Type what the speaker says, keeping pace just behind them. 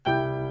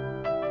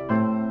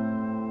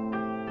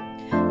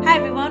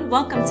everyone,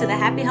 welcome to the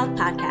Happy Health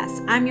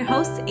Podcast. I'm your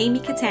host, Amy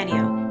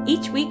Catania.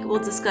 Each week, we'll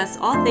discuss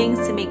all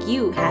things to make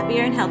you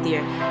happier and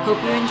healthier.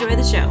 Hope you enjoy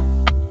the show.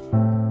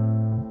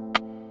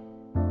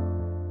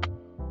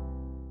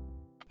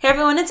 Hey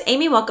everyone, it's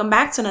Amy. Welcome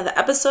back to another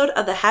episode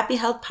of the Happy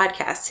Health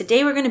Podcast.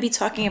 Today, we're going to be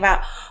talking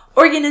about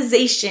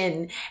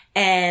organization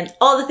and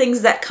all the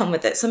things that come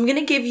with it. So I'm going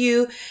to give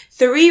you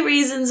 3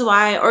 reasons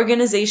why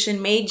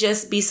organization may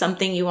just be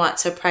something you want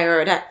to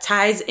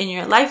prioritize in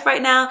your life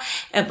right now.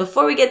 And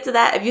before we get to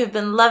that, if you've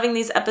been loving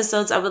these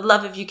episodes, I would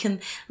love if you can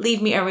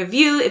leave me a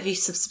review, if you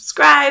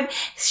subscribe,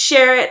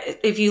 share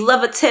it. If you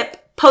love a tip,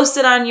 post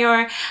it on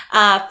your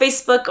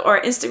Facebook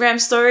or Instagram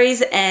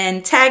stories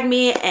and tag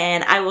me,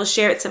 and I will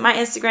share it to my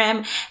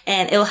Instagram,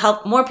 and it'll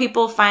help more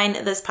people find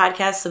this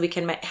podcast so we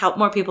can help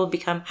more people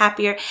become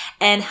happier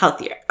and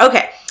healthier.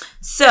 Okay.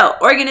 So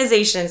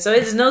organization. So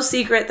it's no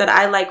secret that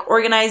I like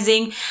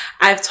organizing.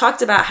 I've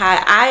talked about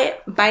how I,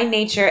 by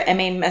nature, am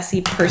a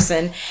messy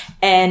person,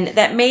 and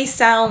that may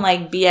sound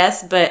like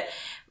BS, but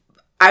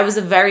I was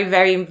a very,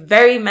 very,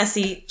 very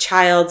messy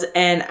child,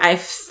 and I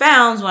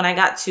found when I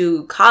got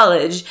to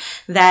college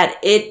that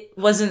it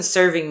wasn't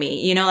serving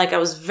me. You know, like I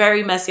was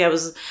very messy. I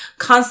was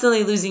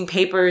constantly losing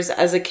papers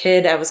as a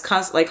kid. I was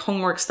constantly like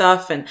homework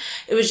stuff, and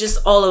it was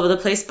just all over the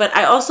place. But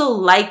I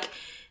also I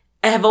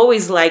have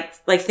always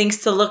liked like things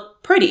to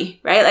look pretty,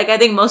 right? Like I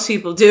think most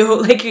people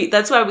do. Like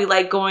that's why we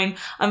like going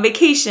on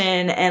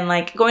vacation and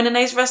like going to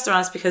nice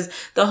restaurants, because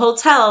the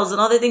hotels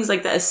and all the things,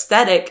 like the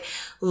aesthetic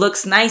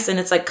looks nice and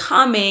it's like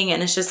calming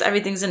and it's just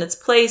everything's in its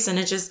place and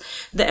it's just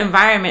the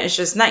environment is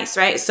just nice,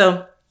 right?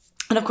 So,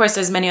 and of course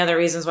there's many other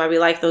reasons why we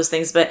like those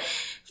things, but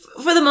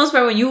for the most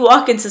part, when you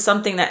walk into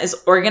something that is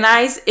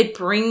organized, it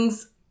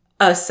brings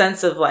a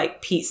sense of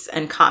like peace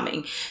and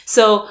calming.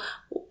 So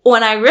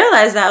when I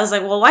realized that, I was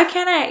like, well, why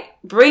can't I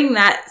bring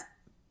that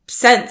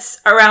sense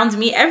around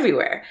me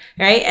everywhere,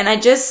 right? And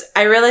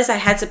I realized I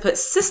had to put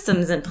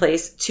systems in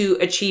place to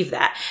achieve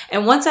that.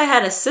 And once I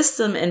had a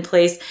system in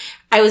place,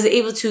 I was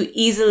able to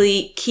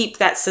easily keep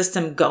that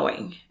system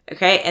going.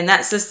 Okay. And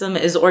that system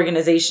is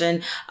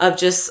organization of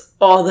just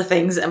all the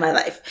things in my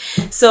life.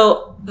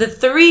 So the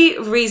 3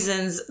 ways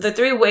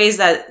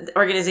that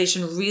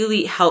organization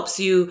really helps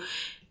you,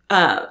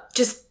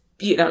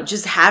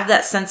 just have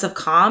that sense of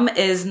calm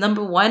is,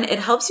 number 1, it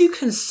helps you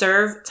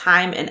conserve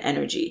time and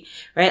energy,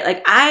 right?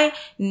 Like I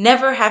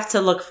never have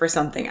to look for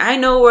something. I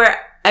know where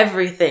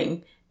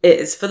everything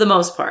is for the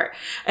most part.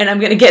 And I'm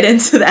going to get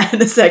into that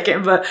in a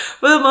second. But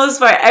for the most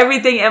part,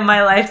 everything in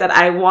my life that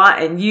I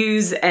want and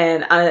use,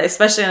 and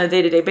especially on a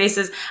day-to-day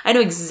basis, I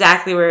know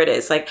exactly where it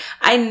is. Like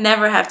I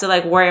never have to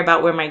like worry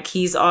about where my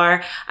keys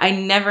are. I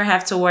never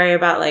have to worry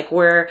about like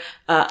where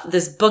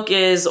this book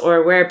is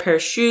or where a pair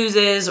of shoes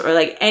is or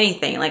like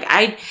anything. Like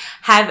I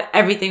have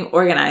everything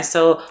organized.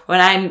 So when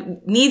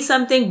I need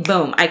something,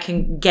 boom, I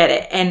can get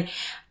it. And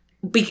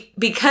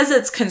because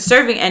it's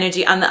conserving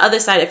energy, on the other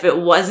side, if it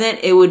wasn't,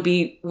 it would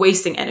be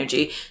wasting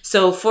energy.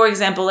 So for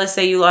example, let's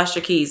say you lost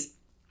your keys.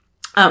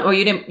 Or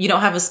you don't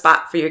have a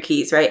spot for your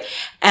keys, right?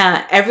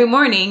 Every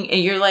morning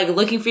and you're like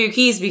looking for your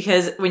keys,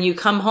 because when you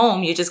come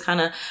home, you just kind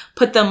of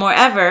put them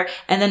wherever.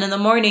 And then in the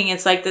morning,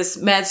 it's like this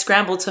mad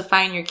scramble to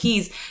find your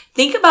keys.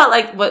 Think about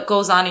like what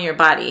goes on in your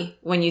body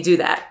when you do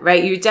that,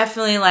 right? You're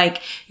definitely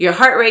like your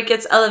heart rate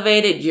gets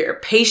elevated. Your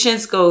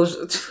patience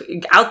goes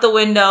out the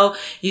window.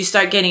 You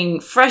start getting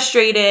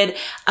frustrated.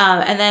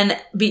 And then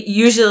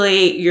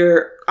usually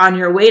you're on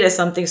your way to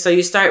something. So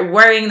you start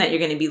worrying that you're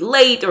going to be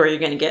late, or you're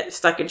going to get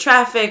stuck in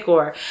traffic,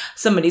 or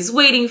somebody's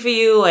waiting for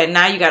you. And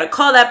now you got to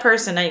call that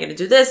person. Now you're going to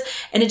do this.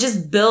 And it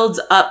just builds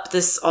up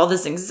all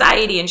this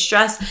anxiety and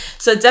stress.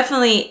 So it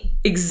definitely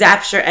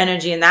zaps your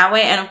energy in that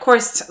way. And of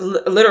course,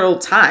 literal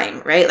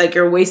time, right? Like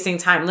you're wasting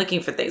time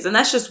looking for things. And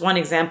that's just one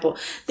example.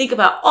 Think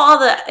about all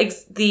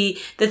the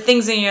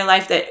things in your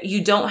life that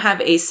you don't have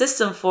a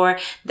system for,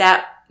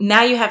 that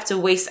now you have to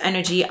waste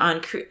energy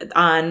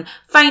on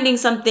finding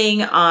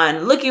something,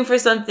 on looking for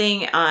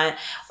something, on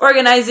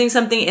organizing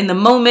something in the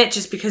moment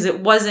just because it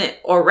wasn't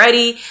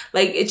already.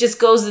 Like it just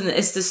goes in,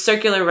 it's this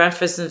circular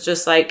reference. It's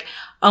just like,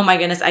 oh my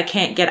goodness, I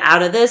can't get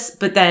out of this,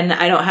 but then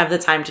I don't have the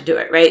time to do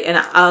it, right? And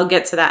I'll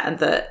get to that at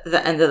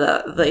the end of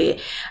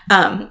the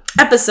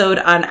episode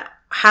on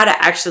how to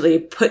actually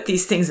put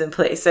these things in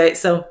place, right?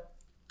 So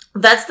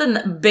that's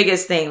the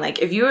biggest thing. Like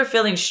if you are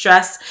feeling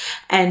stressed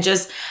and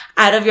just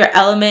out of your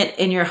element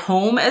in your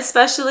home,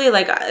 especially,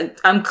 like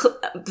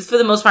for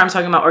the most part, I'm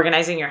talking about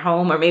organizing your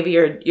home, or maybe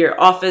your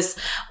office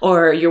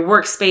or your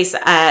workspace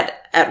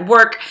at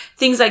work,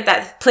 things like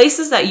that,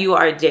 places that you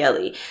are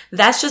daily.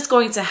 That's just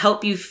going to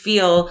help you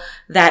feel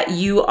that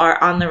you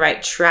are on the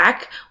right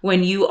track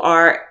when you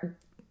are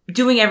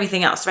doing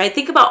everything else, right?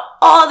 Think about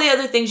all the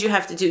other things you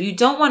have to do. You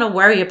don't want to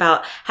worry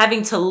about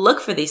having to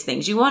look for these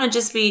things. You want to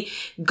just be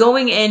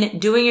going in,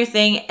 doing your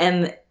thing,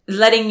 and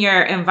letting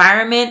your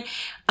environment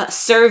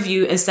serve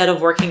you instead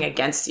of working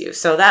against you.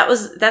 So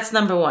that's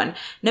number one.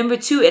 Number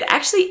two, it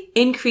actually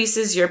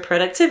increases your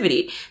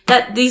productivity.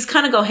 That these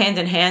kind of go hand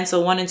in hand.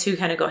 So 1 and 2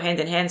 kind of go hand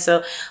in hand.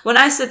 So when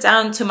I sit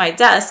down to my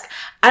desk,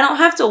 I don't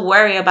have to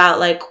worry about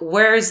like,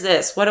 where is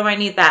this? What do I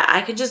need that? I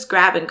can just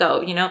grab and go,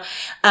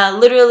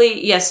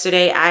 literally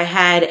yesterday I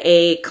had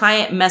a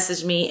client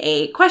message me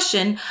a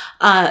question,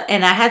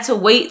 and I had to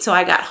wait till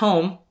I got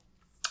home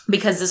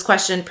because this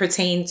question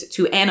pertained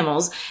to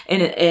animals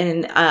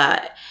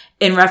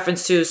in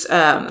reference to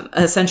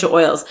essential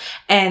oils.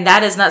 And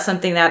that is not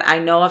something that I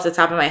know off the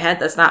top of my head.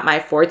 That's not my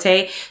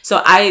forte.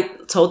 So I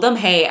told them,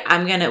 hey,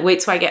 I'm going to wait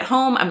till I get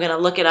home. I'm going to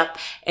look it up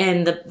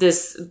in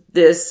this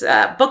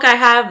book I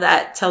have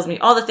that tells me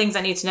all the things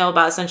I need to know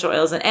about essential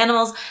oils and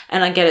animals,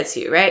 and I'll get it to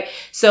you, right?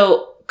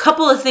 So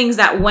couple of things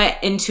that went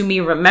into me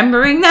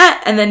remembering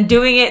that and then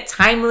doing it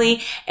timely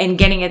and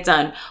getting it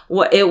done.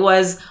 What it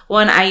was,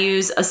 one, I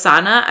use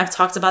Asana. I've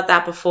talked about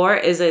that before,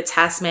 is a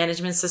task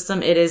management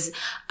system. It is,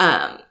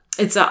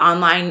 it's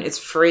online, it's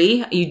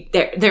free.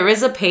 There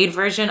is a paid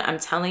version. I'm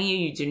telling you,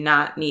 you do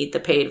not need the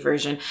paid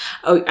version.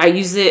 I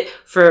use it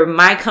for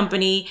my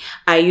company.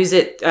 I use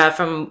it,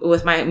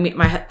 with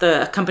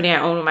the company I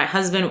own with my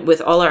husband,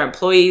 with all our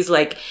employees,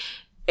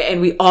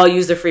 and we all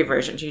use the free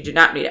version. You do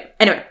not need it.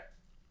 Anyway.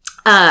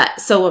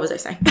 So what was I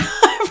saying?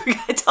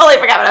 I totally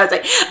forgot what I was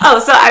saying. Oh,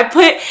 so I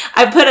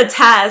put a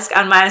task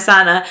on my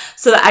Asana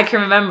so that I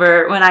can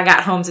remember when I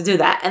got home to do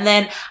that. And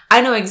then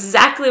I know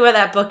exactly where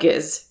that book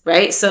is,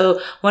 right?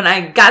 So when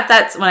I got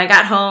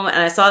home and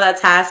I saw that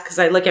task, cause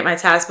I look at my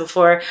task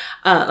before,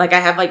 I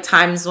have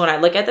times when I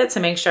look at it to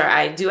make sure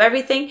I do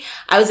everything.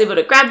 I was able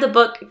to grab the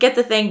book, get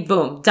the thing,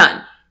 boom,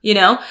 done.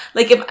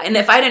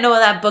 If I didn't know what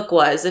that book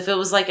was, if it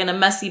was in a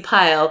messy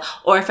pile,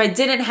 or if I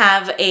didn't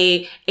have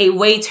a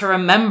way to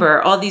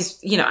remember all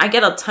these, I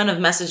get a ton of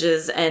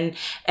messages and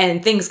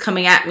things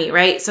coming at me,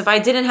 right? So if I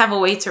didn't have a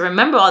way to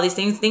remember all these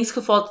things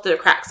could fall through the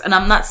cracks. And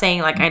I'm not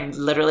saying I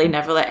literally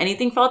never let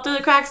anything fall through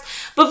the cracks,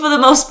 but for the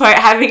most part,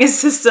 having a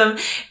system,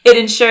 it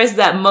ensures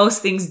that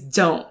most things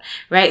don't,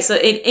 right? So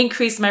it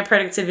increased my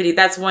productivity.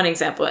 That's one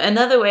example.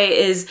 Another way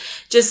is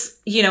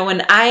just,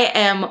 when I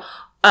am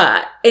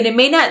and it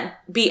may not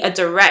be a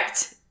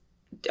direct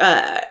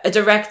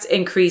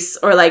increase,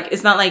 or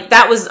it's not like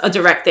that was a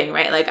direct thing,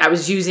 right? I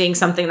was using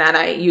something that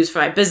I use for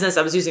my business.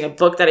 I was using a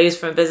book that I use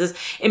for my business.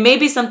 It may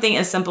be something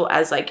as simple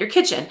as your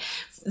kitchen.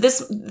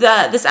 This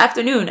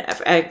afternoon,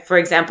 for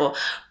example,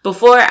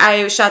 before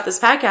I shot this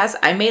podcast,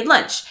 I made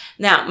lunch.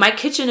 Now, my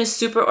kitchen is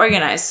super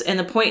organized, and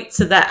the point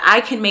so that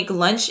I can make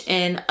lunch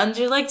in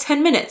under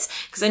 10 minutes,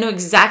 because I know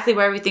exactly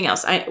where everything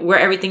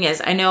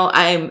is. I know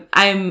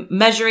I'm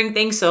measuring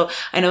things, so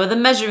I know where the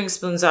measuring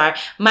spoons are.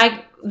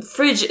 My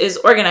fridge is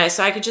organized,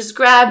 so I could just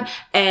grab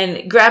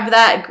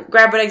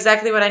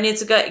exactly what I need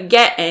to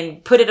get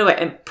and put it away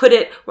and put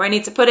it where I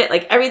need to put it.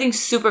 Everything's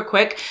super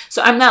quick,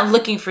 so I'm not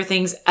looking for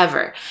things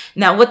ever.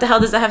 Now, what the hell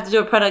does that have to do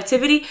with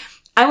productivity?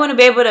 I want to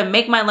be able to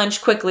make my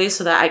lunch quickly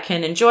so that I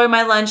can enjoy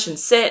my lunch and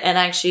sit and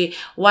actually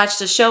watch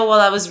the show while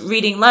I was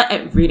eating lunch,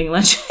 and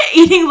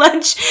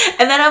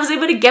then I was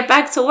able to get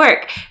back to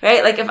work,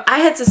 right? If I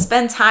had to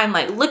spend time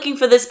looking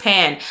for this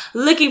pan,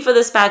 looking for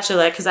the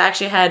spatula, because I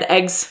actually had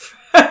eggs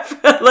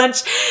for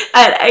lunch.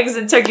 I had eggs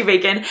and turkey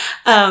bacon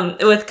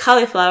with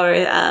cauliflower,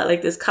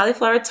 this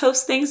cauliflower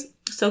toast things.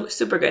 So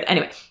super good.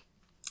 Anyway,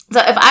 so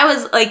if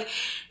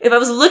I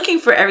was looking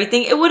for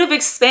everything, it would have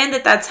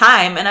expanded that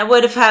time, and I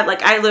would have had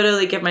I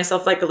literally give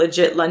myself a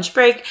legit lunch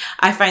break.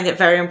 I find it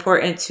very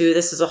important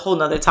this is a whole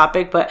nother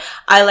topic, but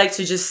I like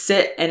to just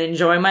sit and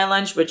enjoy my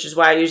lunch, which is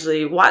why I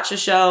usually watch a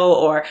show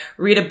or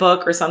read a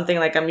book or something.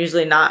 I'm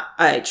usually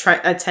I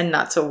tend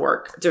not to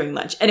work during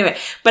lunch. Anyway,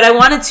 but I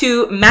wanted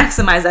to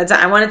maximize that time.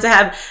 I wanted to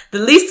have the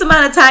least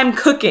amount of time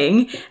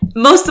cooking,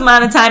 most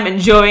amount of time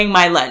enjoying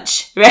my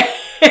lunch, right?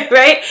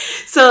 Right?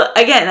 So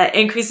again, that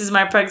increases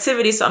my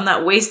productivity, so I'm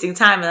not wasting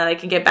time, and then I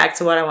can get back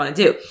to what I want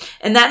to do.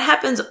 And that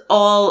happens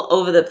all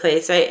over the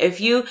place, right?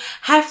 If you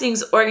have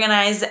things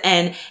organized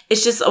and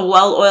it's just a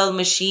well-oiled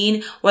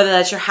machine, whether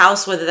that's your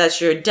house, whether that's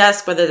your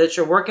desk, whether that's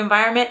your work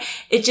environment,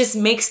 it just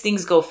makes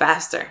things go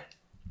faster.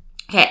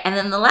 Okay. And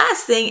then the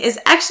last thing is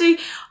actually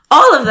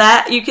all of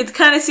that. You could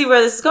kind of see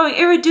where this is going.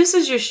 It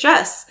reduces your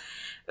stress.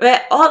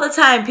 Right? All the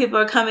time, people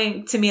are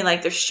coming to me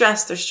they're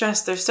stressed,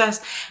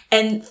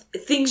 and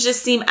things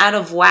just seem out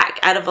of whack,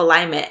 out of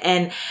alignment.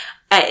 And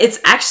it's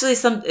actually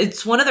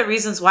it's one of the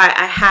reasons why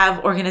I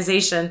have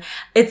organization.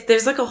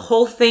 There's a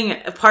whole thing,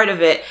 a part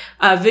of it,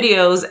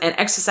 videos and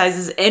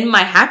exercises in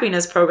my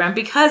happiness program,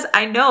 because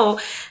I know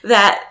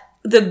that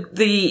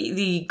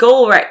the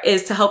goal, right,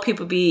 is to help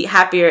people be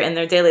happier in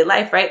their daily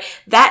life, right?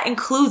 That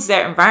includes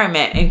their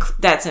environment, and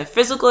that's a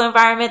physical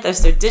environment,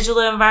 that's their digital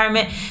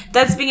environment,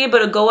 that's being able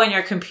to go on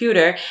your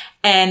computer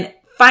and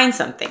find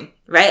something,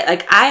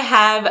 right? I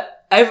have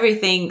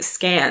everything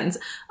scanned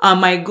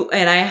on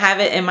and I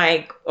have it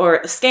in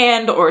or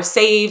scanned or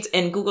saved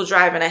in Google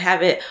Drive, and I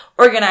have it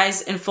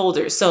organized in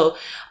folders. So,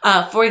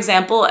 for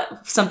example,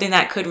 something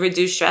that could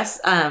reduce stress,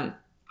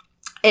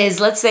 is,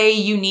 let's say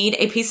you need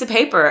a piece of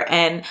paper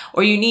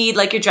or you need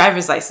like your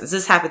driver's license.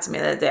 This happened to me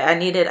the other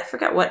day. I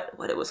forgot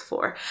what it was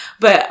for,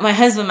 but my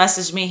husband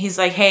messaged me. He's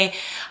like, hey,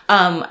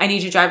 I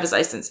need your driver's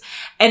license.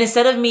 And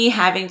instead of me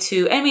having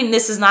to, I mean,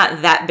 this is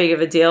not that big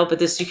of a deal,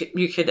 but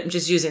you could, I'm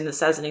just using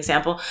this as an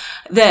example,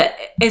 that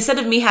instead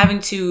of me having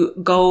to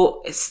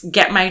go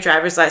get my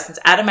driver's license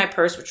out of my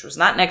purse, which was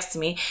not next to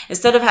me,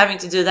 instead of having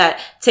to do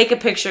that, take a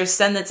picture,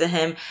 send it to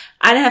him,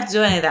 I didn't have to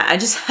do any of that. I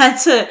just had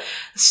to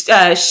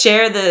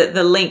share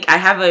the link. I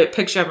have a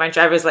picture of my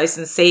driver's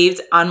license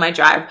saved on my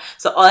drive.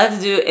 So all I have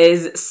to do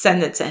is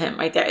send it to him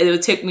right there. It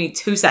would take me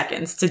 2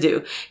 seconds to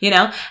do,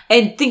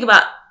 and think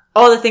about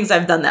all the things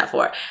I've done that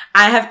for.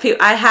 I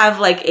have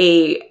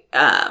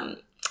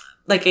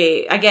like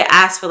I get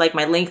asked for like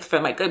my link for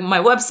my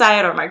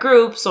website or my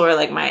groups or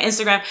like my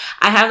Instagram.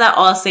 I have that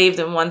all saved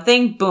in one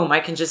thing. Boom. I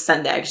can just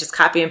send it. I can just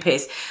copy and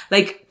paste.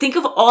 Like, think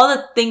of all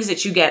the things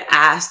that you get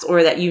asked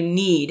or that you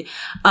need,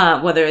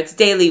 whether it's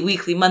daily,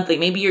 weekly, monthly,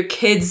 maybe your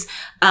kids,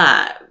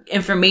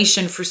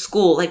 information for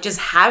school. Like, just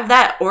have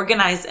that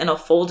organized in a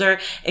folder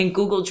in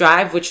Google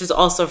Drive, which is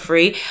also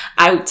free.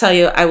 I will tell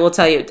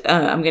you,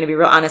 I'm going to be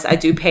real honest. I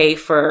do pay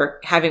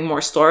for having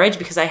more storage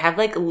because I have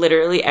like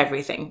literally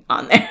everything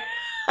on there.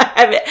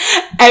 I have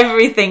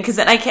everything because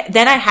then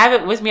I have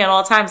it with me at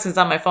all times because it's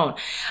on my phone.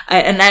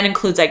 And that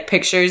includes like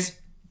pictures.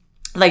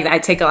 Like, I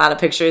take a lot of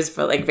pictures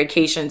for like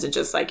vacations and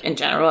just like in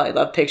general, I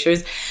love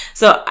pictures.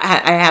 So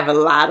I have a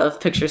lot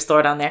of pictures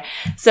stored on there.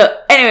 So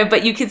anyway,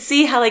 but you can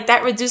see how like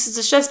that reduces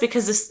the stress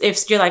because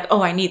if you're like,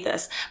 oh, I need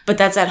this, but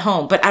that's at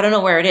home, but I don't know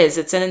where it is.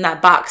 It's in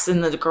that box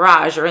in the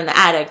garage or in the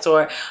attic,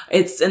 or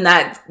it's in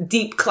that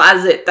deep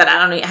closet that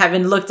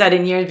haven't looked at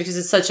in years because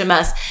it's such a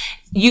mess.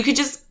 You could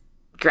just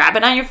grab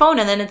it on your phone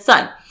and then it's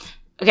done.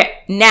 Okay.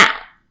 Now,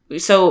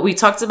 so we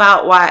talked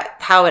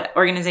about how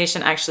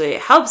organization actually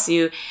helps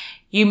you.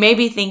 You may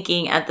be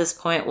thinking at this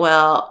point,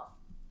 well,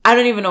 I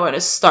don't even know where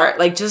to start.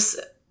 Like, just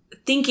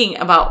thinking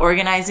about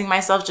organizing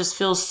myself just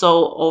feels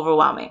so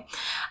overwhelming.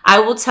 I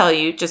will tell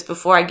you, just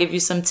before I give you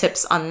some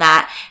tips on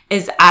that,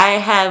 is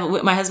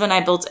with my husband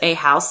and I built a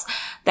house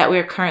that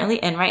we're currently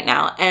in right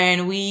now.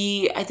 And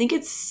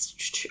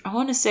I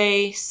want to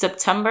say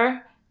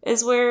September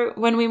is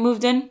when we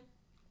moved in.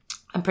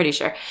 I'm pretty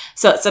sure.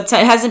 So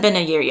September, it hasn't been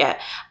a year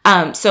yet.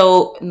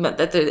 So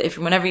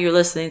whenever you're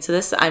listening to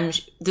this,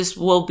 this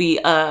will be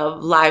a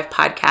live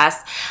podcast,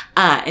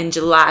 in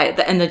July,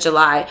 the end of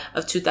July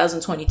of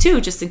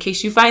 2022, just in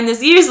case you find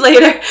this years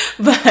later.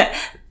 But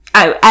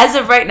as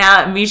of right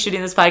now, me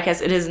shooting this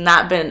podcast, it has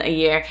not been a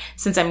year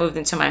since I moved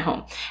into my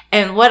home.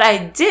 And what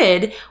I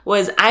did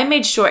was I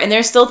made sure, and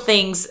there's still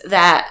things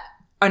that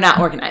are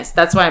not organized.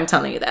 That's why I'm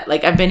telling you that.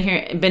 Like, I've been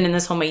in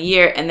this home a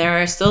year, and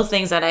there are still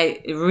things that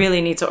I really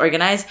need to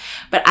organize,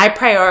 but I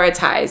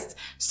prioritized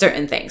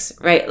certain things,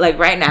 right? Like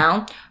right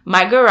now,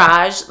 my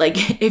garage,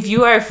 like if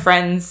you are a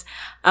Friends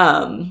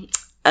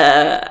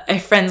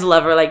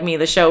lover like me,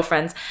 the show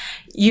Friends,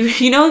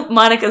 you know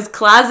Monica's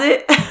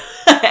closet,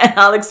 and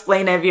I'll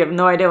explain it if you have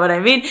no idea what I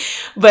mean.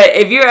 But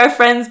if you're a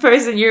Friends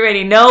person, you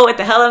already know what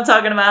the hell I'm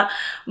talking about.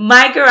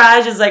 My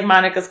garage is like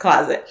Monica's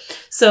closet.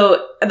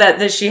 So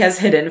that she has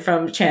hidden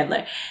from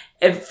Chandler.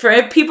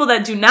 For people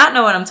that do not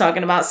know what I'm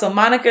talking about, so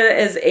Monica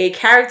is a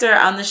character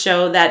on the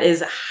show that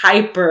is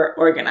hyper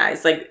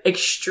organized, like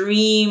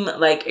extreme,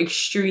 right?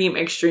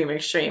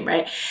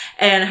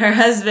 And her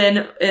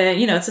husband,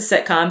 it's a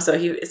sitcom, so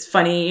it's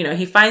funny,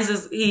 he finds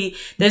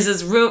there's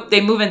this room,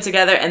 they move in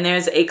together, and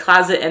there's a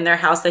closet in their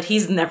house that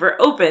he's never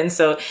opened.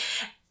 So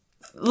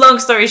long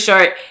story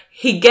short,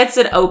 he gets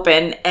it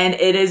open and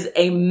it is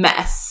a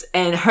mess.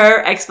 And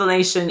her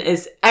explanation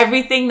is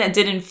everything that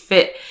didn't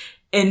fit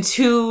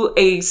into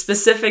a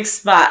specific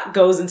spot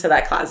goes into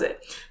that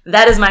closet.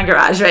 That is my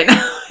garage right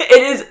now.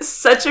 It is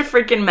such a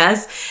freaking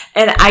mess.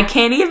 And I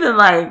can't even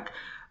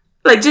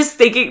just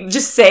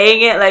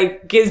saying it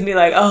like gives me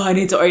like, oh, I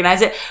need to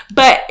organize it.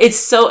 But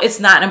it's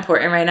not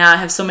important right now. I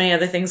have so many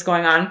other things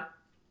going on.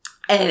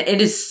 And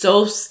it is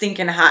so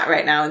stinking hot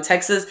right now in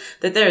Texas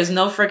that there is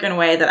no freaking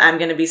way that I'm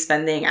going to be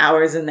spending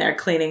hours in there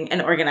cleaning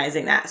and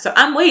organizing that. So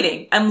I'm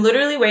waiting. I'm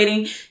literally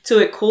waiting till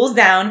it cools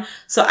down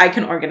so I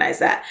can organize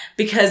that.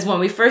 Because when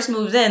we first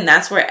moved in,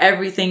 that's where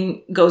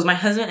everything goes. My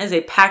husband is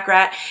a pack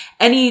rat.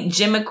 Any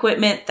gym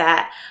equipment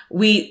that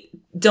we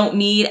don't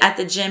need at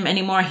the gym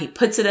anymore, he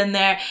puts it in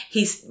there.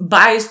 He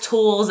buys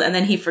tools and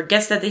then he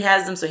forgets that he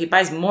has them, so he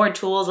buys more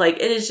tools. Like,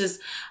 it is just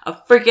a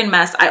freaking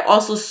mess. I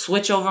also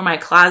switch over my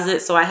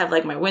closet, so I have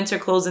like my winter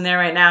clothes in there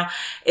right now.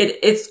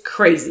 It's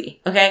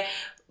crazy, okay?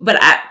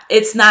 But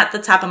it's not the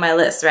top of my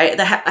list, right?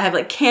 I have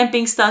like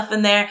camping stuff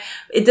in there.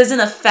 It doesn't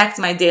affect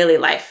my daily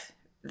life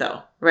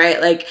though,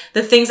 right? Like,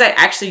 the things I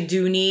actually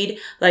do need,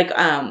 like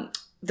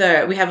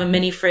we have a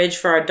mini fridge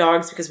for our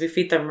dogs because we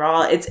feed them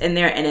raw. It's in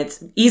there and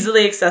it's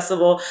easily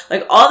accessible.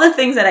 Like, all the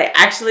things that I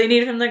actually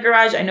need from the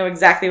garage, I know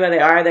exactly where they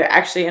are. They're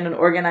actually in an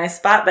organized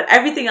spot, but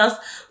everything else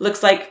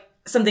looks like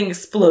something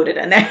exploded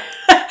in there.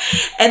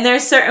 And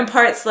there's certain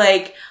parts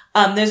like,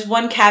 there's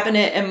one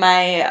cabinet in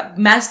my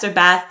master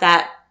bath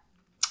that,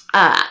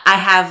 I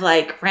have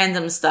like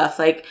random stuff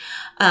like,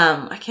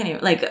 I can't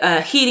even, like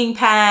a heating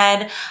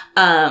pad,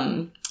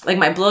 like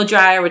my blow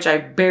dryer, which I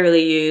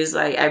barely use.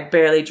 Like I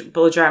barely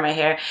blow dry my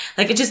hair.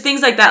 Like it's just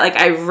things like that. Like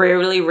I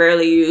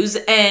rarely use,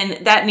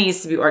 and that needs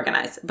to be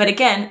organized. But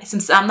again,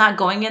 since I'm not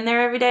going in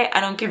there every day,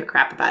 I don't give a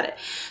crap about it.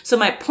 So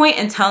my point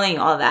in telling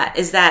all that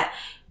is that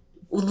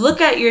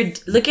look at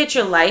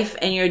your life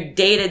and your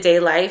day-to-day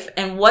life,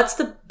 and what's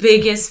the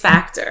biggest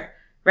factor,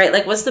 right?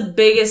 Like what's the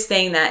biggest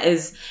thing that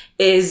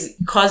is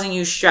causing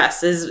you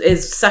stress,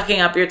 is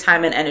sucking up your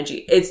time and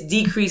energy. It's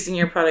decreasing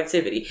your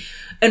productivity,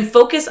 and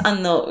focus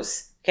on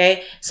those.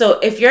 Okay. So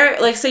if you're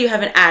like, say you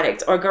have an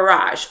attic or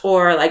garage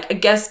or like a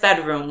guest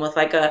bedroom with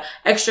like a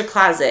extra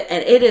closet,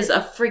 and it is a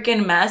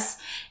freaking mess.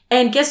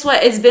 And guess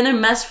what? It's been a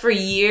mess for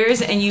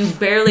years and you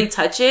barely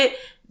touch it.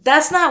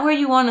 That's not where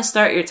you want to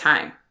start your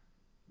time.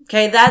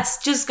 Okay.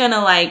 That's just going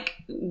to like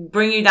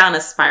bring you down a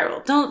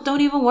spiral.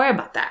 Don't even worry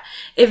about that.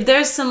 If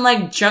there's some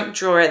like junk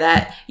drawer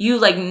that you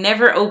like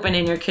never open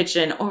in your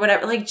kitchen or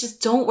whatever, like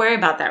just don't worry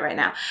about that right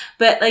now.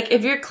 But like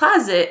if your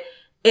closet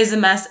is a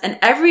mess and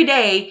every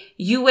day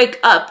you wake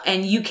up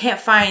and you can't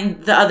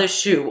find the other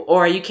shoe,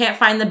 or you can't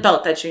find the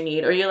belt that you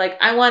need, or you're like,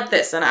 I want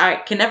this and I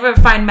can never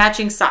find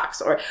matching socks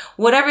or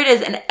whatever it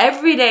is. And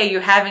every day you're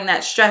having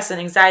that stress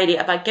and anxiety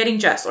about getting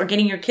dressed or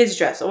getting your kids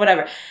dressed or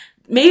whatever.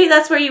 Maybe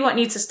that's where you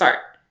need to start,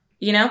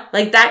 you know,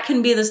 like that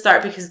can be the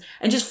start,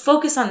 and just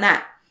focus on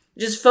that.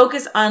 Just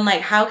focus on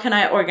like, how can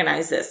I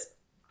organize this?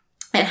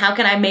 And how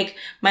can I make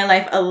my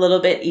life a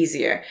little bit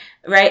easier,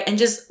 right? And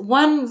just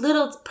one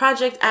little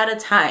project at a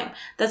time.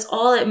 That's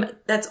all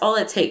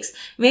it takes.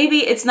 Maybe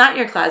it's not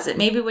your closet.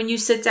 Maybe when you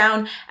sit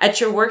down at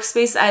your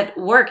workspace at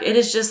work, it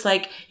is just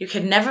like, you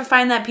could never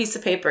find that piece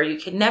of paper. You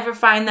could never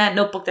find that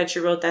notebook that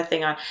you wrote that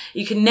thing on.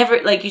 You can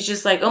never, like, you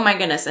just like, oh my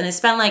goodness. And I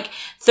spend like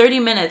 30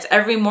 minutes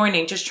every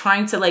morning just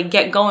trying to like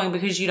get going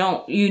because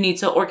you need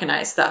to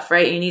organize stuff,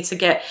 right? You need to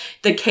get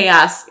the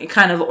chaos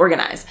kind of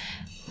organized.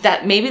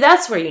 That maybe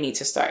that's where you need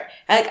to start.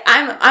 Like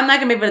I'm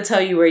not gonna be able to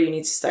tell you where you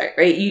need to start,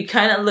 right? You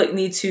kind of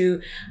need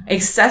to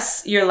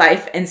assess your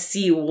life and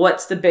see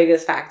what's the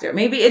biggest factor.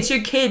 Maybe it's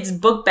your kids'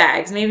 book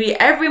bags. Maybe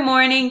every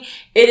morning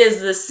it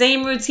is the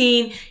same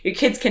routine. Your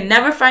kids can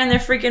never find their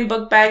freaking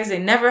book bags. They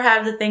never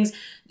have the things.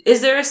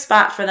 Is there a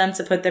spot for them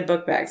to put their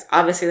book bags?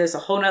 Obviously, there's a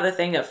whole nother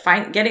thing of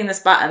getting the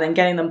spot and then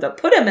getting them to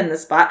put them in the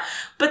spot.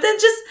 But then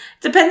just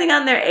depending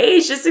on their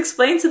age, just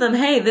explain to them,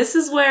 hey, this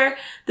is where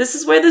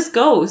this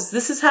goes.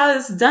 This is how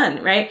it's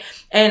done, right?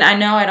 And I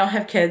know I don't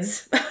have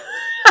kids.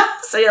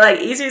 So you're like,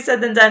 easier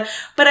said than done.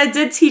 But I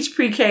did teach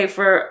pre-K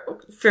for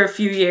a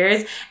few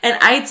years. And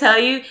I tell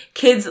you,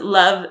 kids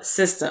love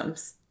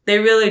systems. They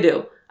really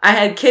do. I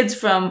had kids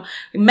from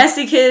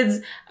messy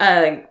kids,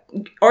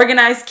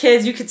 organized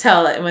kids. You could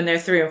tell it when they're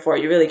 3 and 4.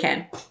 You really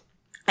can.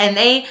 And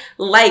they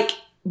like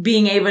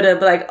being able to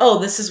be like, oh,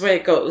 this is where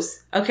it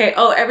goes. Okay.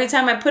 Oh, every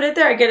time I put it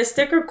there, I get a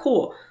sticker.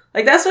 Cool.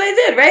 Like that's what I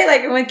did, right?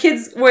 Like when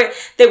kids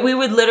that we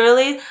would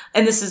literally,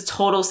 and this is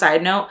total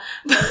side note,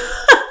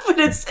 but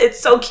it's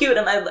so cute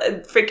and I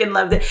freaking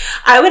loved it.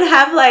 I would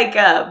have like,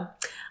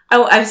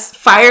 I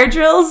fire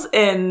drills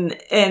and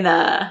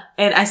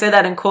I say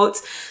that in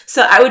quotes.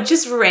 So I would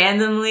just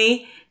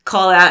randomly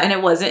call out, and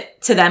it wasn't,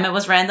 to them it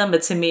was random,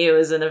 but to me it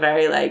was in a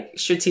very like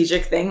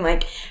strategic thing.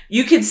 Like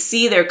you could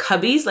see their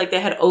cubbies, like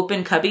they had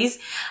open cubbies,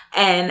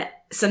 and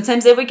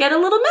sometimes they would get a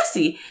little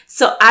messy.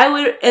 So I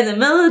would, in the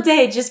middle of the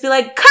day, just be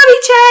like, cubby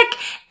check.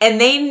 And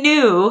they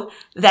knew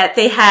that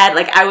they had,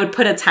 like, I would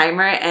put a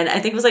timer, and I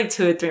think it was like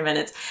 2 or 3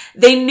 minutes.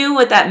 They knew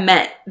what that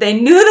meant. They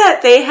knew that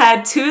they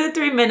had 2 to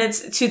 3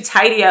 minutes to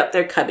tidy up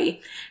their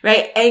cubby,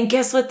 right? And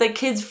guess what? The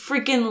kids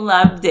freaking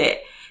loved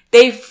it.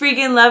 They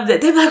freaking loved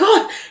it. They'd be like,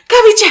 oh,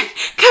 cubby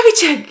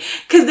check.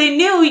 Cause they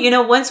knew, you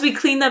know, once we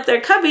cleaned up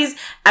their cubbies,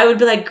 I would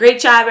be like,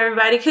 great job,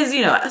 everybody. Cause,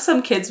 you know,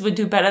 some kids would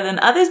do better than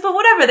others, but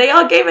whatever. They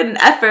all gave it an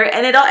effort,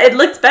 and it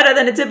looked better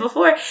than it did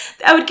before.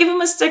 I would give them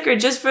a sticker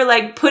just for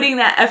like putting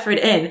that effort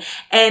in.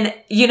 And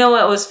you know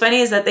what was funny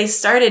is that they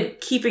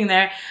started keeping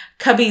their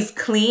cubbies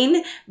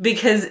clean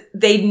because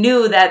they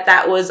knew that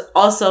that was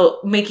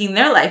also making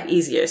their life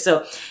easier.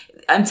 So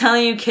I'm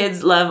telling you,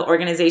 kids love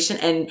organization,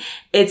 and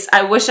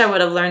I wish I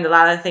would have learned a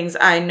lot of things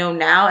I know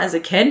now as a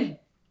kid.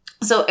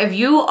 So if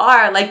you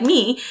are like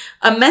me,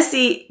 a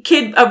messy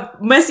kid, a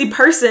messy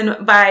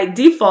person by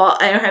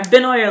default, and have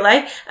been all your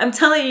life, I'm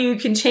telling you, you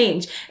can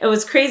change. And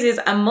what's crazy is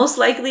I'm most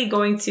likely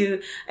going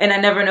to, and I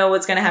never know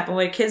what's going to happen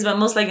with kids, but I'm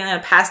most likely going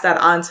to pass that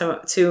on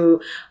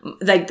to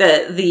like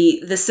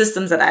the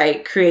systems that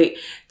I create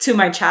to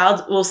my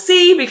child. We'll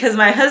see, because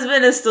my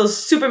husband is still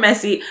super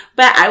messy,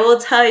 but I will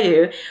tell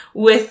you,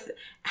 with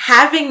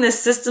having the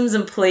systems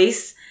in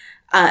place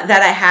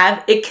that I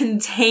have, it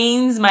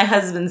contains my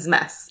husband's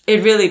mess.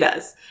 It really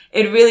does.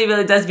 It really,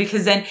 really does,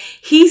 because then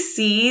he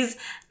sees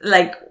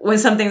like when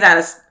something's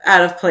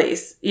out of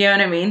place. You know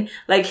what I mean?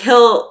 Like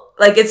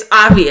it's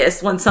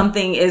obvious when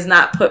something is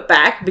not put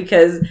back,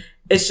 because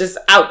it's just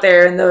out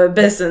there in the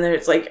abyss and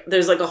there's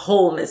like a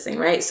hole missing,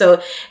 right?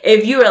 So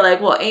if you are like,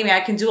 well, Amy,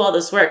 I can do all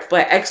this work,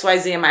 but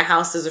XYZ in my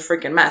house is a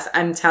freaking mess.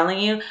 I'm telling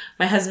you,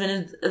 my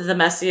husband is the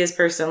messiest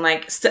person,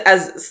 like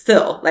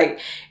still, like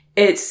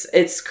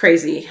it's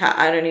crazy.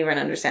 I don't even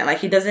understand. Like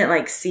he doesn't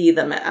like see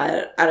them.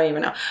 I don't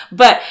even know,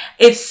 but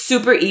it's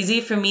super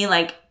easy for me,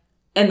 like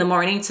in the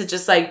morning to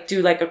just like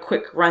do like a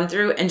quick run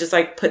through and just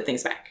like put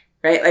things back.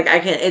 Right?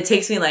 Like it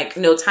takes me like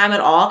no time at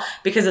all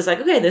because it's like,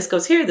 okay, this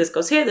goes here, this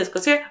goes here, this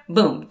goes here,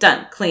 boom,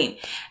 done, clean.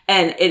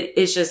 And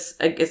it's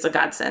a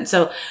godsend.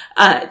 So,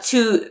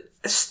 to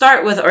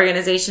start with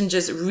organization,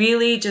 just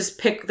really just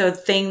pick the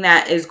thing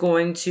that is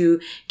going to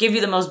give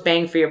you the most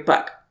bang for your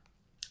buck.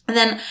 And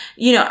then,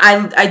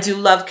 I do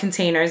love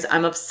containers.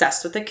 I'm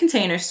obsessed with the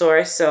Container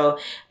Store. So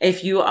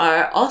if you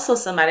are also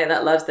somebody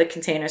that loves the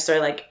Container Store,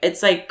 like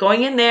it's like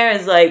going in there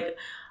is like,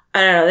 I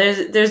don't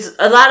know.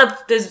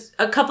 There's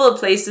a couple of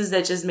places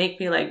that just make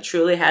me like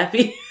truly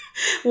happy.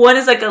 One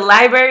is like a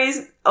library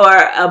or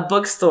a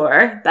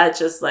bookstore that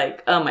just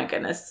like, oh my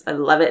goodness. I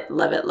love it,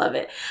 love it, love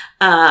it.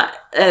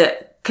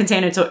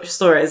 Container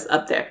Store is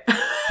up there.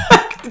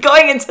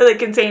 Going into the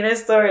Container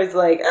Store is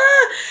like,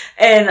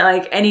 and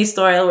like any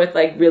store with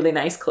like really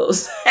nice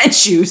clothes and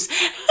shoes.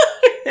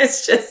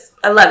 It's just,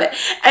 I love it.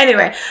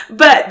 Anyway,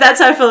 but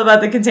that's how I feel about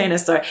the Container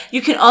Store.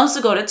 You can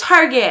also go to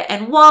Target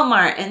and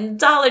Walmart and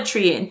Dollar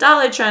Tree and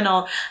Dollar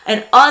General,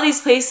 and all these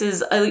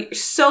places are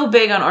so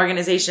big on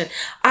organization.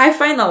 I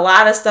find a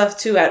lot of stuff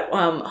too at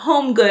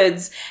Home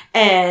Goods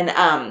and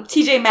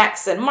TJ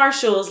Maxx and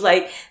Marshalls.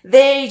 Like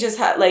they just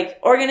have like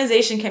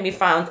organization can be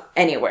found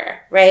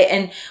anywhere, right?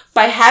 And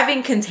by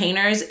having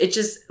containers, it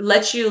just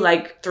lets you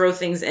like throw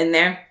things in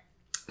there.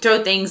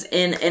 Throw things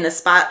in a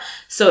spot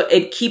so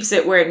it keeps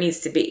it where it needs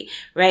to be,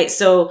 right?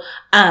 So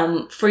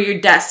for your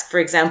desk, for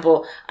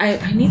example,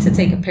 I need to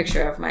take a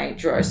picture of my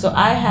drawer. So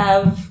I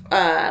have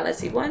let's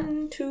see,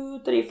 1, 2,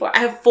 3, 4. I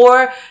have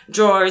 4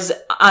 drawers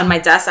on my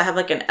desk. I have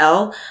like an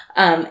L,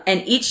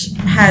 and each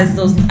has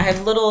those. I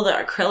have the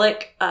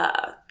acrylic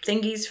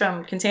thingies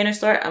from Container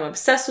Store. I'm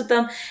obsessed with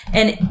them,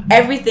 and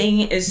everything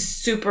is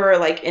super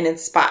like in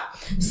its spot.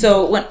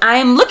 So when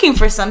I'm looking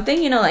for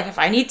something, like if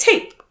I need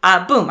tape,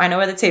 boom, I know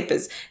where the tape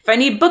is. If I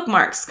need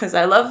bookmarks, because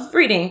I love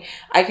reading,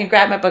 I can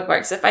grab my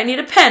bookmarks. If I need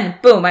a pen,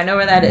 boom, I know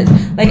where that is.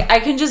 Like, I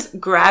can just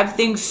grab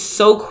things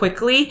so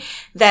quickly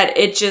that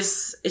it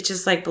just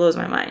like blows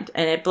my mind.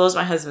 And it blows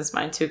my husband's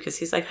mind too, because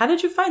he's like, how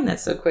did you find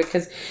that so quick?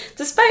 Because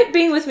despite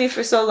being with me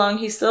for so long,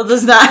 he still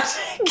does not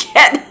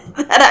get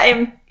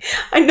that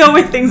I know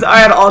where things are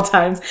at all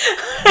times.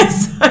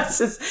 So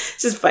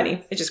it's just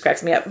funny. It just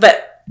cracks me up.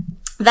 But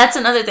that's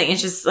another thing.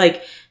 It's just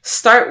like,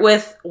 start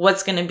with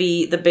what's going to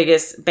be the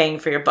biggest bang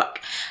for your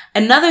buck.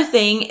 Another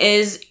thing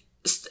is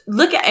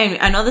look at,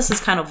 I know this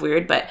is kind of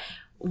weird, but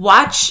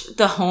watch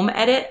the home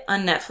edit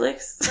on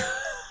Netflix.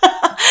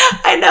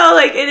 I know,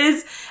 like it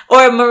is,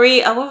 or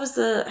Marie, I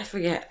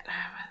forget.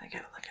 I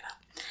gotta look it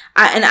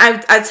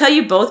up. I tell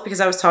you both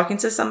because I was talking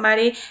to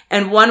somebody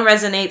and one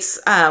resonates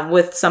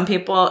with some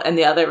people and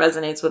the other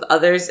resonates with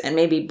others, and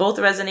maybe both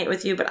resonate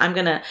with you, but I'm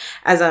gonna,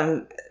 as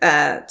I'm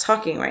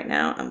talking right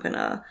now, I'm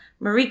gonna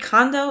Marie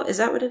Kondo, is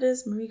that what it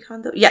is? Marie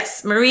Kondo?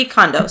 Yes, Marie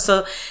Kondo.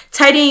 So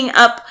tidying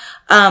up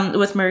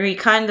with Marie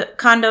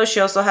Kondo. She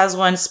also has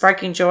one,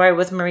 Sparking Joy,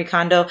 with Marie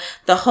Kondo.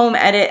 The home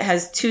edit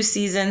has 2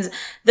 seasons.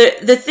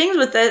 The thing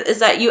with it is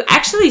that you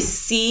actually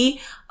see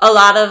a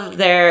lot of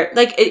their,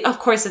 like, of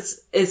course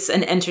it's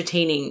an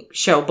entertaining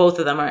show. Both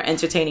of them are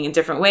entertaining in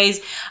different ways.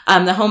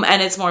 The home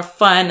edit's more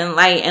fun and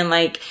light and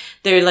like,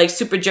 they're like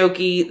super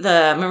jokey.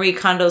 The Marie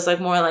Kondo's like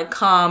more like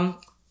calm,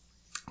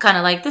 kind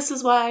of like, this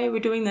is why we're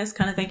doing this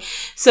kind of thing.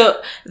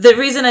 So the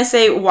reason I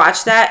say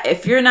watch that,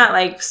 if you're not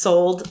like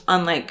sold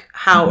on like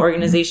how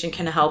organization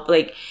can help,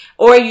 like,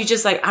 or you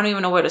just like, I don't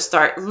even know where to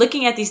start,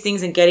 looking at these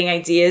things and getting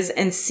ideas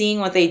and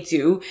seeing what they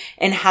do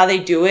and how they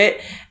do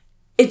it,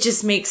 it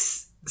just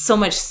makes so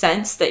much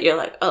sense that you're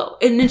like, oh,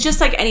 and it's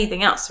just like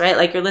anything else, right?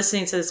 Like you're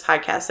listening to this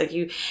podcast, like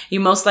you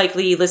most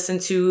likely listen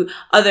to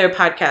other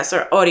podcasts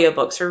or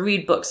audiobooks or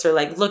read books or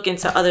like look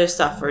into other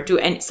stuff or do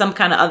some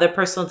kind of other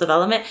personal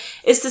development.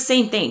 It's the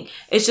same thing.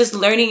 It's just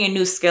learning a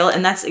new skill.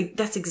 And that's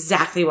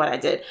exactly what I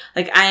did.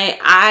 Like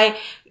I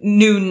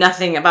knew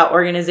nothing about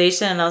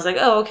organization and I was like,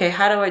 oh, okay,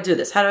 how do I do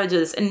this? How do I do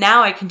this? And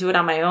now I can do it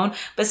on my own.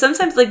 But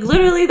sometimes, like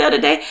literally the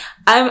other day,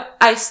 I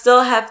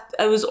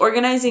was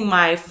organizing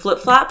my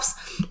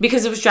flip-flops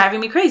because it was driving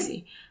me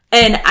crazy.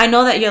 And I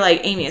know that you're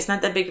like, Amy, it's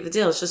not that big of a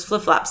deal. It's just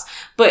flip-flops.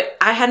 But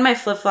I had my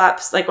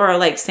flip-flops or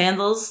like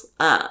sandals,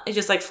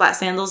 just like flat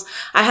sandals.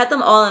 I had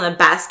them all in a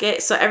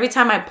basket. So every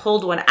time I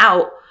pulled one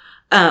out,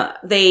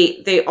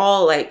 they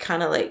all like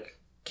kind of like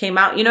came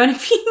out, you know what I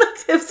mean?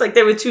 It was like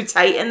they were too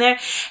tight in there.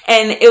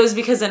 And it was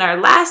because in our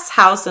last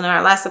house, in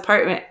our last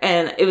apartment,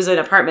 and it was an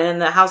apartment in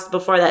the house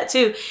before that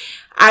too,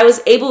 I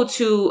was able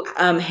to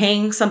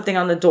hang something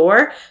on the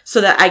door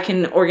so that I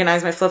can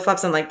organize my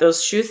flip-flops and like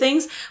those shoe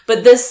things.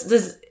 But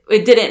this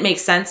it didn't make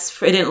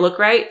sense. It didn't look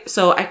right.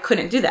 So I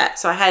couldn't do that.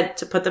 So I had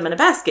to put them in a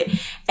basket.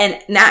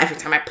 And now every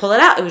time I pull it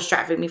out, it was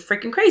driving me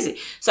freaking crazy.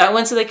 So I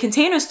went to the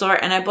Container Store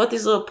and I bought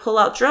these little pull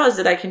out drawers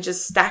that I can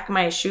just stack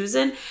my shoes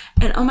in.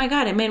 And oh my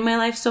God, it made my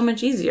life so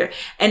much easier.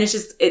 And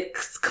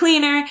it's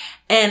cleaner.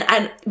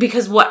 And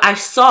because what I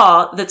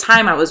saw, the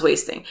time I was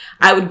wasting,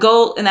 I would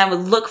go and I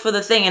would look for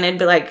the thing and it'd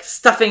be like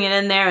stuffing it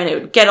in there and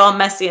it would get all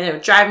messy and it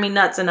would drive me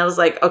nuts. And I was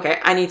like, okay,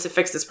 I need to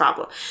fix this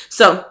problem.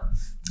 So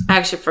I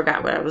actually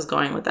forgot where I was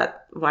going with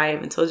that. Why I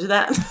even told you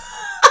that.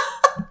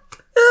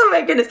 Oh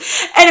my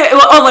goodness. Anyway,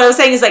 what I was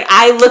saying is like,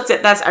 I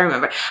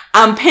remember.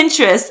 On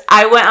Pinterest,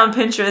 I went on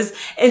Pinterest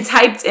and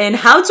typed in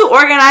how to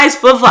organize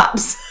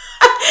flip-flops.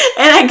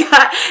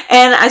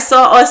 And I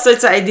saw all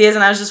sorts of ideas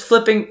and I was just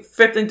flipping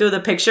through the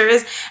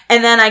pictures.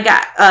 And then I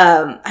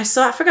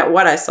forgot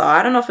what I saw.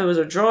 I don't know if it was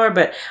a drawer,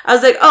 but I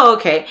was like, oh,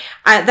 okay,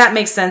 that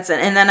makes sense.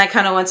 And then I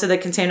kind of went to the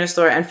Container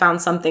Store and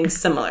found something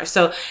similar.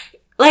 So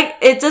like,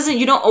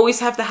 you don't always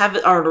have to have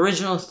an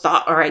original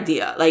thought or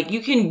idea. Like,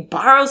 you can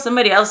borrow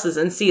somebody else's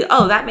and see,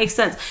 oh, that makes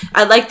sense.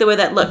 I like the way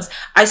that looks.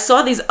 I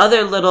saw these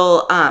other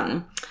little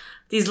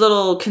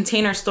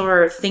Container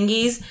Store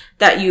thingies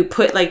that you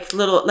put like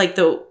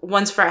the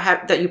ones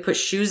that you put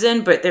shoes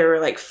in, but they were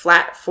like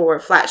flat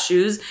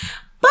shoes.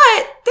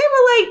 But they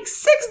were like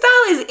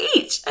 $6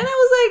 each. And I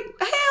was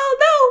like, hell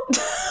no.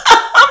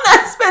 I'm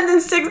not spending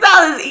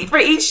 $6 for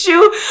each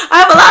shoe. I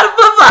have a lot of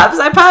flip-flops.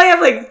 I probably have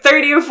like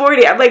 30 or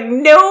 40. I'm like,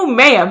 no,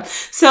 ma'am.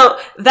 So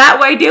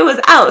that idea was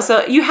out.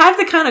 So you have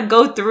to kind of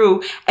go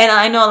through. And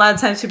I know a lot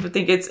of times people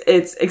think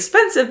it's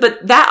expensive,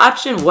 but that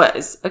option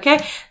was,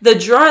 okay? The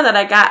drawer that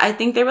I got, I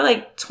think they were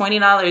like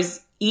 $20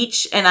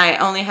 each. And I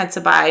only had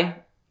to buy,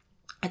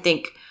 I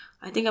think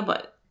I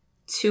bought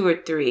 2 or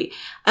 3.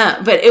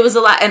 But it was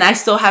a lot and I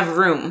still have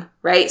room,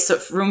 right? So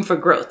room for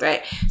growth,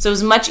 right? So it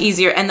was much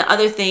easier. And the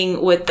other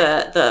thing with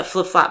the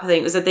flip-flop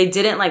thing was that they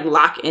didn't like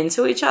lock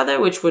into each other,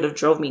 which would have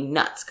drove me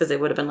nuts because they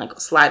would have been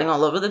like sliding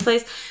all over the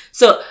place.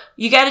 So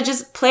you got to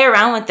just play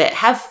around with it.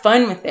 Have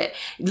fun with it.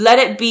 Let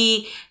it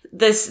be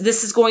this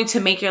is going to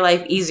make your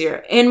life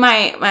easier. In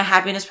my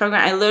happiness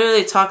program, I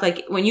literally talk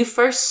like when you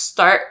first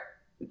start,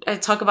 I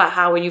talk about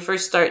how when you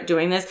first start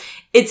doing this,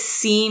 it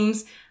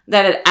seems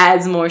that it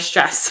adds more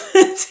stress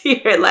to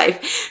your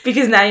life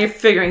because now you're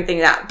figuring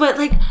things out. But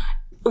like,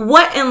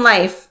 what in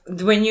life,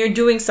 when you're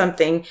doing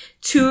something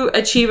to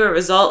achieve a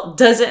result,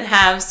 doesn't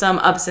have some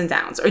ups and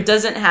downs or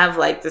doesn't have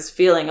like this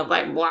feeling of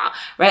like, wow,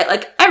 right?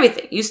 Like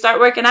everything. You start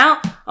working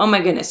out, oh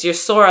my goodness, you're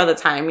sore all the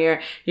time.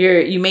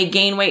 You may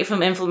gain weight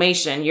from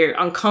inflammation. You're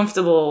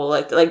uncomfortable,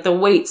 like the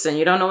weights and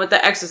you don't know what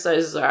the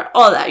exercises are,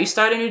 all that. You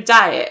start a new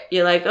diet.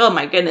 You're like, oh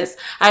my goodness,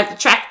 I have to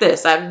track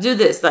this. I have to do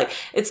this. Like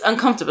it's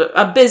uncomfortable.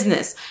 A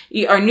business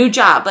or new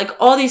job, like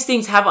all these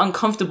things have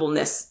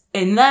uncomfortableness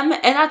in them,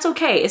 and that's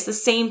okay. It's the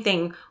same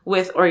thing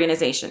with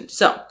organization.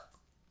 So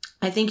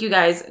I think you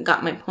guys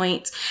got my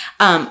point.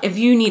 If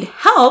you need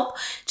help,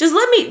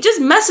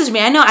 just message me.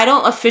 I know I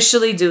don't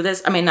officially do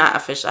this. I mean, not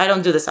official. I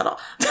don't do this at all.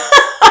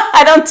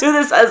 I don't do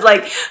this as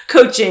like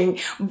coaching,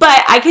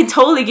 but I can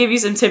totally give you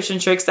some tips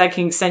and tricks that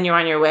can send you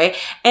on your way.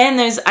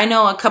 And I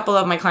know a couple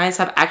of my clients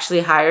have actually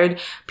hired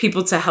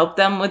people to help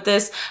them with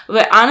this.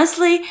 But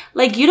honestly,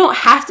 like you don't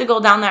have to go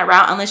down that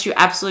route unless you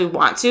absolutely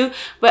want to.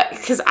 But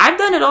because I've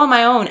done it all on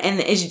my own, and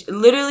it's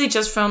literally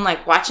just from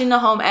like watching the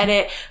home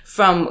edit,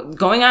 from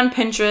going on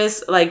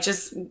Pinterest, like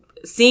just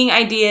seeing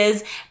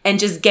ideas and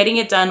just getting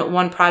it done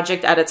one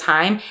project at a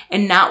time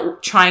and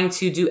not trying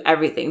to do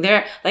everything.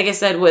 There, like I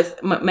said, with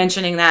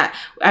mentioning that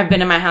I've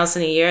been in my house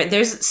in a year,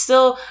 there's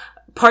still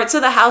parts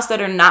of the house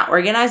that are not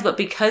organized, but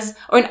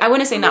I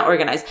wouldn't say not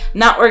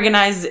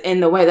organized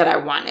in the way that I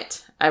want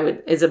it.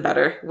 Is a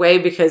better way,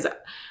 because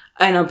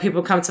I know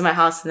people come to my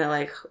house and they're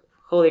like,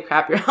 holy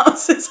crap, your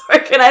house is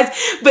organized,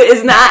 but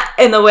it's not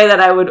in the way that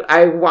I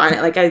want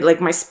it. Like I like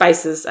my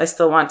spices, I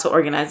still want to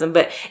organize them,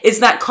 but it's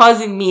not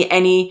causing me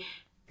any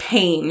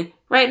pain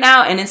right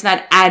now. And it's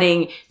not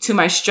adding to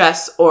my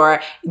stress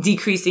or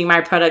decreasing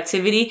my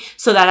productivity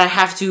so that I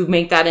have to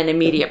make that an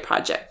immediate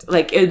project.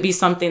 Like it would be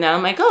something that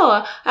I'm like,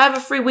 oh, I have a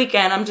free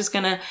weekend. I'm just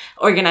going to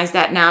organize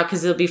that now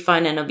because it'll be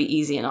fun and it'll be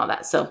easy and all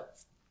that. So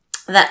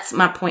that's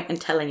my point in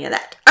telling you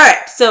that. All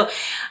right. So,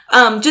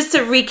 just to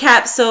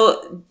recap.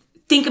 So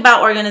think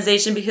about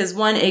organization because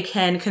 1, it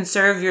can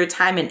conserve your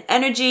time and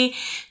energy.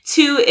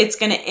 2, it's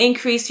going to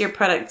increase your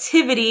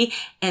productivity.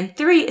 And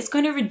 3, it's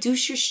going to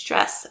reduce your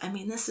stress. I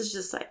mean, this is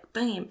just like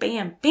bam,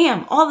 bam,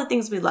 bam, all the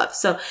things we love.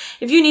 So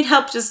if you need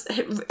help, just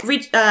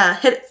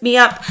hit me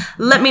up.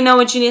 Let me know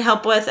what you need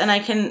help with and I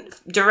can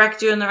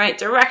direct you in the right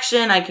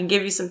direction. I can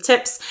give you some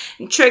tips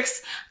and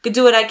tricks. I could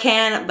do what I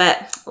can.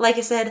 But like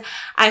I said,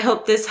 I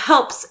hope this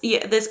helps.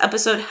 This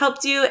episode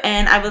helped you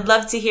and I would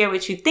love to hear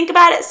what you think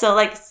about it. So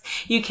like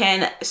you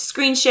can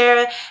screen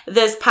share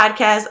this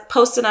podcast,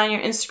 post it on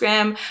your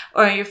Instagram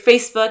or your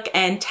Facebook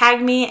and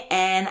tag me,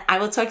 and I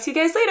will talk to you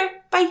guys later.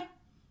 Bye.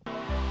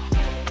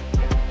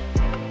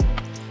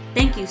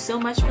 Thank you so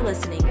much for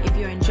listening. If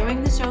you're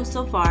enjoying the show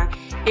so far,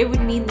 it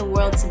would mean the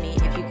world to me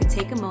if you could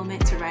take a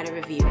moment to write a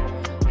review.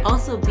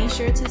 Also, be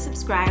sure to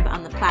subscribe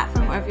on the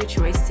platform of your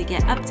choice to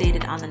get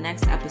updated on the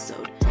next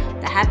episode.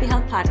 The Happy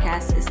Health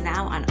Podcast is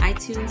now on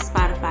iTunes,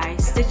 Spotify,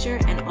 Stitcher,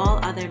 and all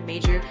other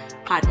major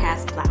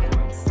podcast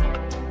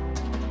platforms.